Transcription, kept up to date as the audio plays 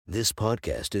This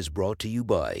podcast is brought to you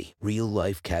by Real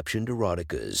Life Captioned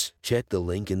Eroticas. Check the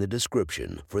link in the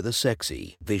description for the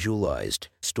sexy, visualized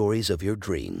stories of your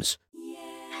dreams.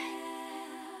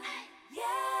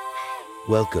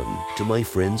 Welcome to my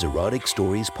friend's Erotic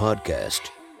Stories podcast,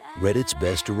 Reddit's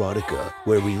Best Erotica,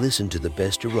 where we listen to the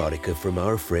best erotica from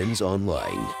our friends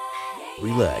online.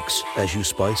 Relax as you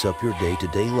spice up your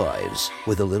day-to-day lives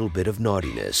with a little bit of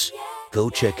naughtiness. Go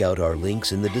check out our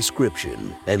links in the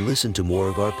description and listen to more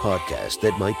of our podcast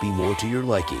that might be more to your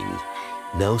liking.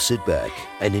 Now sit back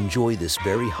and enjoy this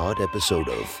very hot episode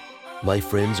of My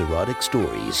Friend's Erotic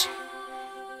Stories.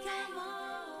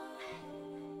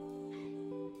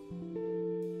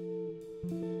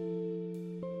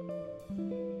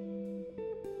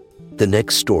 The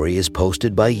next story is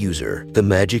posted by user The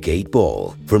Magic 8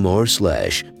 Ball from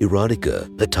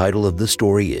r/erotica. The title of the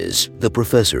story is The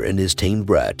Professor and His Tamed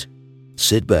Brat.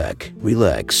 Sit back,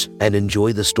 relax, and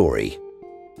enjoy the story.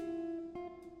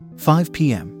 5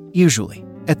 p.m. Usually,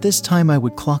 at this time I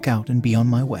would clock out and be on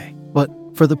my way. But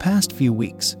for the past few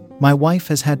weeks, my wife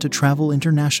has had to travel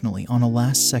internationally on a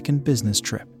last-second business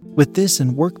trip. With this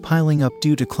and work piling up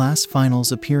due to class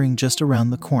finals appearing just around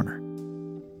the corner,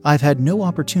 I've had no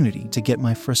opportunity to get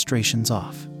my frustrations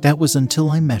off. That was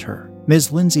until I met her,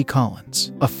 Ms. Lindsay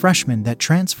Collins, a freshman that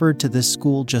transferred to this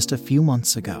school just a few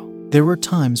months ago. There were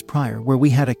times prior where we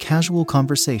had a casual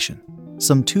conversation,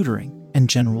 some tutoring, and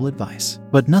general advice.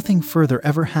 But nothing further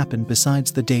ever happened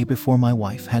besides the day before my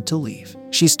wife had to leave.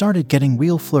 She started getting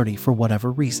real flirty for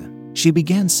whatever reason. She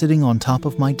began sitting on top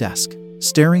of my desk,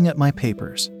 staring at my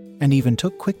papers, and even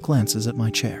took quick glances at my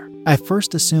chair. I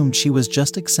first assumed she was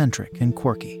just eccentric and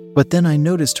quirky, but then I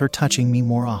noticed her touching me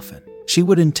more often. She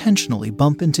would intentionally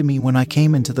bump into me when I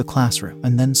came into the classroom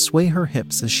and then sway her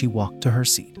hips as she walked to her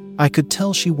seat. I could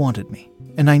tell she wanted me,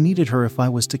 and I needed her if I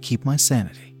was to keep my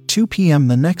sanity. 2 p.m.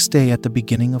 the next day at the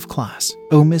beginning of class.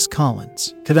 "Oh, Miss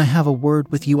Collins, could I have a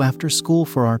word with you after school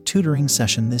for our tutoring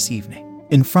session this evening?"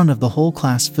 In front of the whole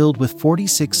class filled with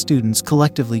 46 students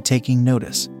collectively taking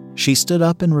notice, she stood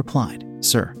up and replied,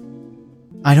 "Sir,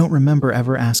 I don't remember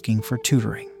ever asking for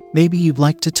tutoring. Maybe you'd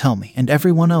like to tell me and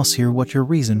everyone else here what your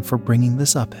reason for bringing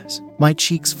this up is." My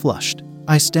cheeks flushed.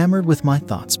 I stammered with my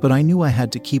thoughts, but I knew I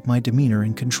had to keep my demeanor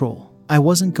in control. I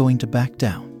wasn't going to back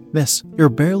down. "Miss, you're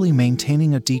barely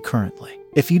maintaining a D currently.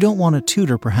 If you don't want a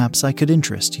tutor, perhaps I could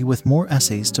interest you with more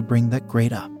essays to bring that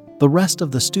grade up." The rest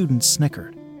of the students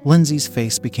snickered. Lindsay's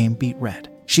face became beet red.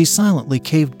 She silently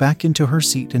caved back into her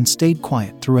seat and stayed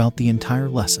quiet throughout the entire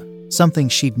lesson, something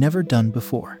she'd never done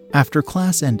before. After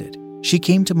class ended, she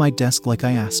came to my desk like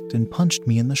I asked and punched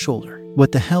me in the shoulder.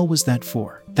 What the hell was that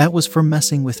for? That was for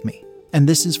messing with me. And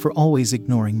this is for always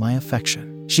ignoring my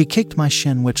affection. She kicked my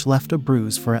shin, which left a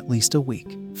bruise for at least a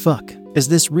week. Fuck, is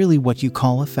this really what you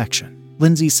call affection?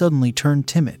 Lindsay suddenly turned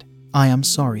timid. "I am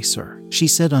sorry, sir," she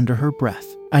said under her breath.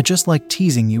 "I just like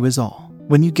teasing you is all.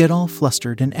 When you get all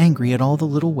flustered and angry at all the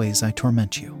little ways I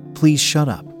torment you." "Please shut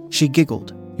up," she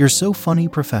giggled. "You're so funny,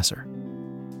 Professor.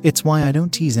 It's why I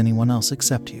don't tease anyone else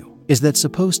except you." "Is that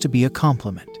supposed to be a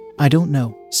compliment?" "I don't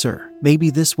know, sir. Maybe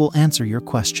this will answer your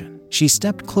question." She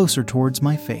stepped closer towards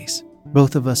my face.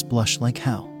 Both of us blushed like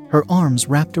hell. Her arms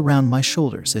wrapped around my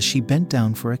shoulders as she bent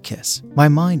down for a kiss. My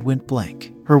mind went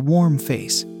blank. Her warm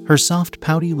face, her soft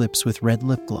pouty lips with red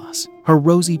lip gloss, her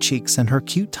rosy cheeks and her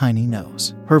cute tiny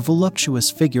nose, her voluptuous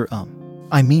figure,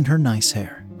 I mean her nice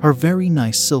hair, her very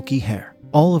nice silky hair.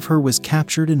 All of her was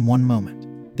captured in one moment.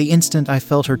 The instant I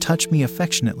felt her touch me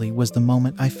affectionately was the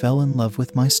moment I fell in love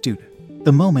with my student.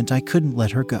 The moment I couldn't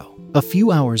let her go. A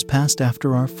few hours passed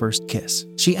after our first kiss.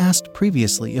 She asked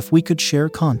previously if we could share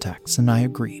contacts and I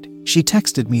agreed. She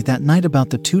texted me that night about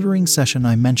the tutoring session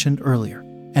I mentioned earlier,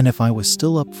 and if I was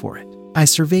still up for it. I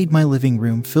surveyed my living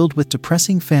room filled with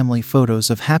depressing family photos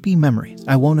of happy memories.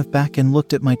 I won't have back and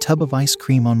looked at my tub of ice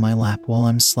cream on my lap while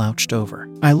I'm slouched over.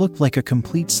 I looked like a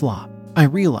complete slob. I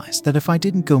realized that if I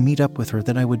didn't go meet up with her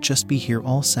that I would just be here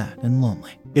all sad and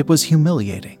lonely. It was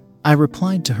humiliating. I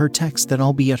replied to her text that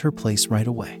I'll be at her place right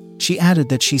away. She added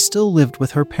that she still lived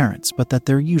with her parents but that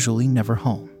they're usually never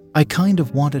home. I kind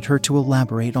of wanted her to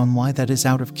elaborate on why that is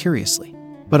out of curiosity,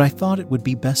 but I thought it would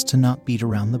be best to not beat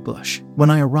around the bush. When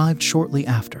I arrived shortly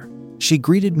after, she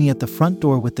greeted me at the front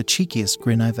door with the cheekiest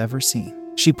grin I've ever seen.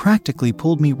 She practically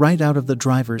pulled me right out of the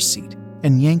driver's seat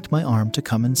and yanked my arm to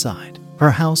come inside. Her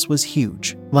house was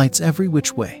huge, lights every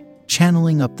which way,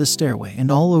 channeling up the stairway and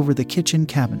all over the kitchen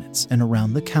cabinets and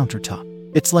around the countertop.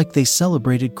 It's like they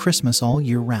celebrated Christmas all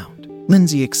year round.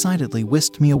 Lindsay excitedly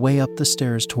whisked me away up the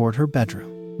stairs toward her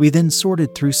bedroom. We then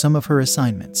sorted through some of her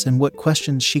assignments and what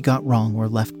questions she got wrong or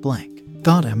left blank.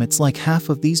 Goddamn, it's like half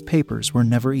of these papers were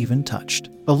never even touched.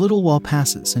 A little while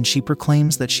passes and she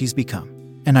proclaims that she's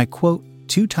become, and I quote,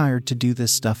 too tired to do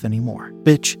this stuff anymore.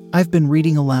 Bitch, I've been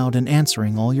reading aloud and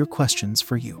answering all your questions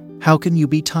for you. How can you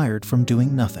be tired from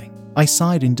doing nothing? I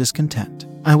sighed in discontent.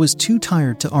 I was too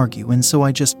tired to argue, and so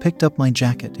I just picked up my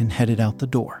jacket and headed out the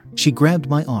door. She grabbed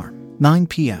my arm. 9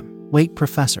 p.m. Wait,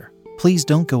 Professor. Please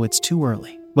don't go, it's too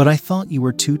early. But I thought you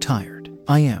were too tired.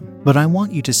 I am, but I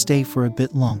want you to stay for a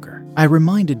bit longer. I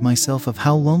reminded myself of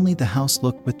how lonely the house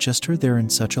looked with just her there in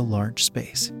such a large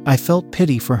space. I felt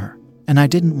pity for her, and I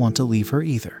didn't want to leave her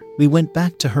either. We went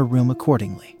back to her room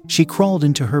accordingly. She crawled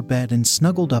into her bed and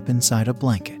snuggled up inside a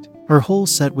blanket. Her whole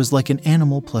set was like an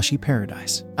animal plushy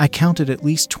paradise. I counted at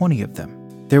least 20 of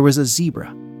them. There was a zebra,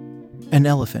 an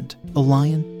elephant, a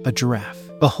lion, a giraffe,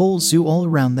 a whole zoo all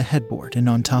around the headboard and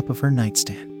on top of her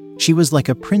nightstand. She was like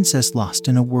a princess lost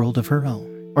in a world of her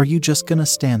own. Are you just gonna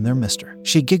stand there, mister?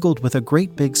 She giggled with a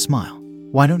great big smile.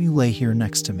 Why don't you lay here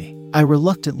next to me? I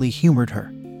reluctantly humored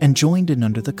her and joined in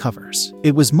under the covers.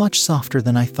 It was much softer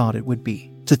than I thought it would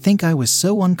be. To think I was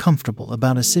so uncomfortable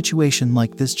about a situation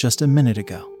like this just a minute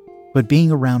ago. But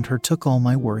being around her took all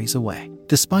my worries away.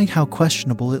 Despite how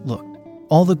questionable it looked,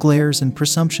 all the glares and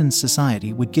presumptions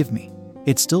society would give me,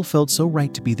 it still felt so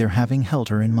right to be there, having held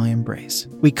her in my embrace.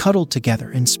 We cuddled together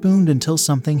and spooned until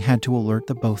something had to alert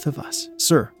the both of us.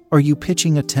 Sir, are you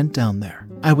pitching a tent down there?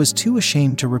 I was too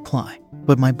ashamed to reply,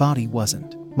 but my body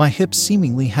wasn't. My hips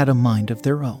seemingly had a mind of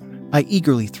their own. I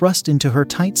eagerly thrust into her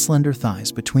tight, slender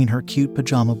thighs between her cute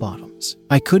pajama bottoms.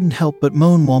 I couldn't help but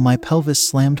moan while my pelvis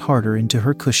slammed harder into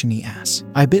her cushiony ass.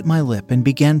 I bit my lip and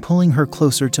began pulling her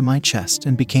closer to my chest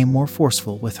and became more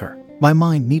forceful with her. My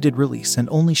mind needed release and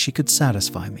only she could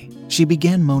satisfy me. She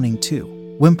began moaning too,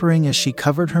 whimpering as she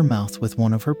covered her mouth with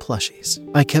one of her plushies.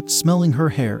 I kept smelling her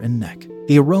hair and neck.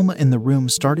 The aroma in the room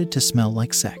started to smell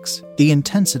like sex. The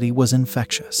intensity was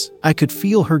infectious. I could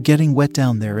feel her getting wet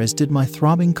down there, as did my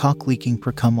throbbing cock leaking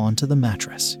precum onto the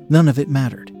mattress. None of it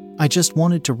mattered. I just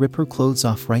wanted to rip her clothes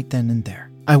off right then and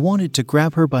there. I wanted to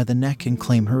grab her by the neck and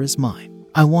claim her as mine.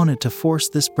 I wanted to force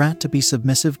this brat to be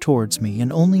submissive towards me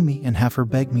and only me, and have her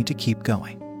beg me to keep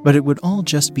going. But it would all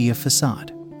just be a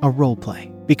facade, a role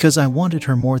play, because I wanted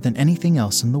her more than anything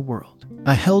else in the world.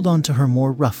 I held on to her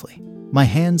more roughly. My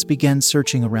hands began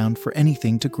searching around for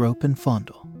anything to grope and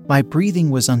fondle. My breathing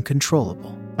was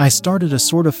uncontrollable. I started a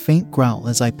sort of faint growl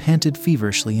as I panted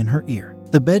feverishly in her ear.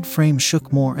 The bed frame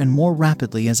shook more and more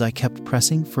rapidly as I kept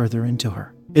pressing further into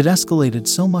her. It escalated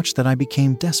so much that I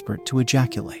became desperate to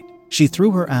ejaculate. She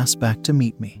threw her ass back to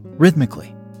meet me.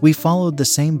 Rhythmically, we followed the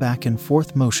same back and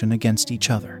forth motion against each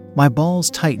other. My balls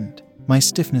tightened. My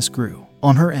stiffness grew.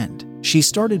 On her end, she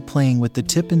started playing with the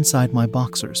tip inside my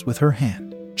boxers with her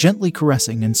hand, gently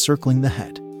caressing and circling the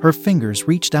head. Her fingers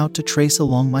reached out to trace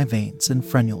along my veins and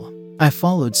frenulum. I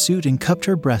followed suit and cupped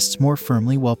her breasts more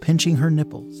firmly while pinching her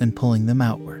nipples and pulling them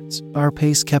outwards. Our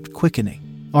pace kept quickening.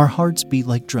 Our hearts beat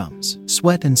like drums.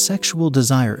 Sweat and sexual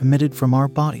desire emitted from our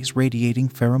bodies, radiating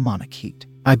pheromonic heat.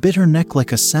 I bit her neck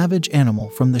like a savage animal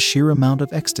from the sheer amount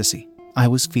of ecstasy I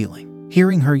was feeling.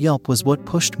 Hearing her yelp was what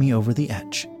pushed me over the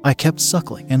edge. I kept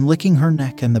suckling and licking her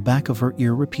neck and the back of her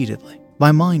ear repeatedly.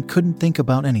 My mind couldn't think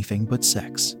about anything but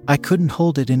sex. I couldn't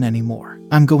hold it in anymore.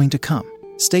 I'm going to come.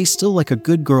 Stay still like a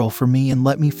good girl for me and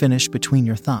let me finish between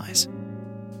your thighs.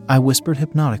 I whispered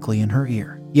hypnotically in her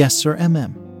ear. Yes, sir,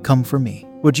 come for me.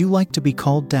 Would you like to be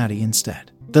called Daddy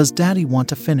instead? Does Daddy want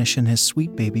to finish in his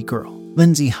sweet baby girl?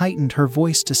 Lindsay heightened her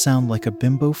voice to sound like a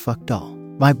bimbo fuck doll.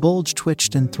 My bulge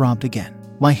twitched and throbbed again.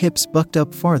 My hips bucked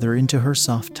up farther into her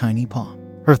soft, tiny palm.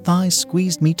 Her thighs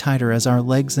squeezed me tighter as our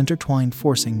legs intertwined,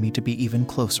 forcing me to be even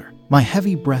closer. My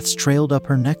heavy breaths trailed up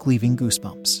her neck, leaving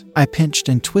goosebumps. I pinched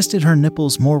and twisted her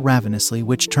nipples more ravenously,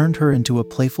 which turned her into a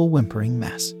playful, whimpering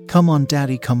mess. Come on,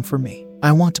 Daddy, come for me.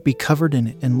 I want to be covered in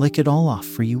it and lick it all off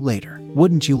for you later.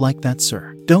 Wouldn't you like that,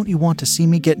 sir? Don't you want to see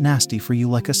me get nasty for you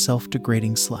like a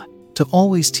self-degrading slut? To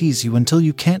always tease you until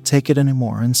you can't take it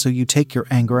anymore, and so you take your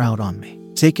anger out on me.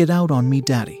 Take it out on me,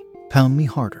 Daddy. Pound me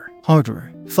harder.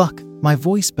 Harder. Fuck. My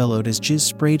voice bellowed as jizz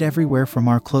sprayed everywhere from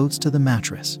our clothes to the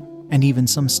mattress, and even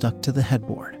some stuck to the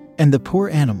headboard. And the poor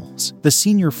animals. The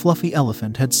senior fluffy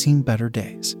elephant had seen better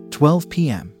days. 12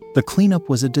 p.m. The cleanup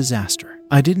was a disaster.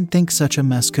 I didn't think such a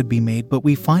mess could be made, but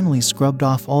we finally scrubbed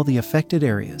off all the affected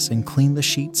areas and cleaned the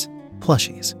sheets,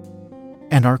 plushies,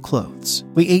 and our clothes.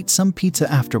 We ate some pizza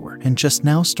afterward and just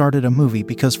now started a movie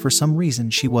because for some reason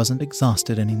she wasn't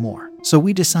exhausted anymore. So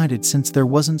we decided, since there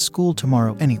wasn't school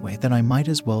tomorrow anyway, that I might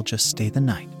as well just stay the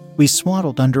night. We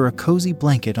swaddled under a cozy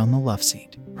blanket on the love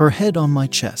seat, her head on my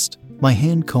chest, my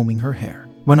hand combing her hair.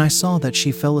 When I saw that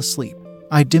she fell asleep,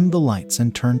 I dimmed the lights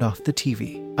and turned off the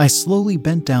TV. I slowly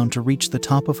bent down to reach the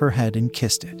top of her head and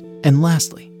kissed it. And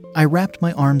lastly, I wrapped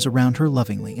my arms around her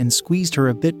lovingly and squeezed her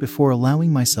a bit before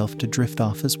allowing myself to drift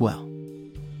off as well.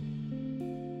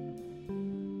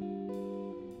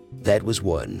 That was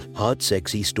one hot,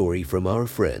 sexy story from our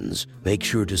friends. Make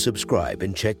sure to subscribe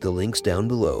and check the links down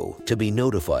below to be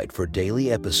notified for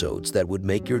daily episodes that would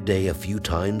make your day a few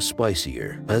times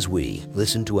spicier as we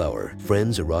listen to our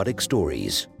friends' erotic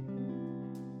stories.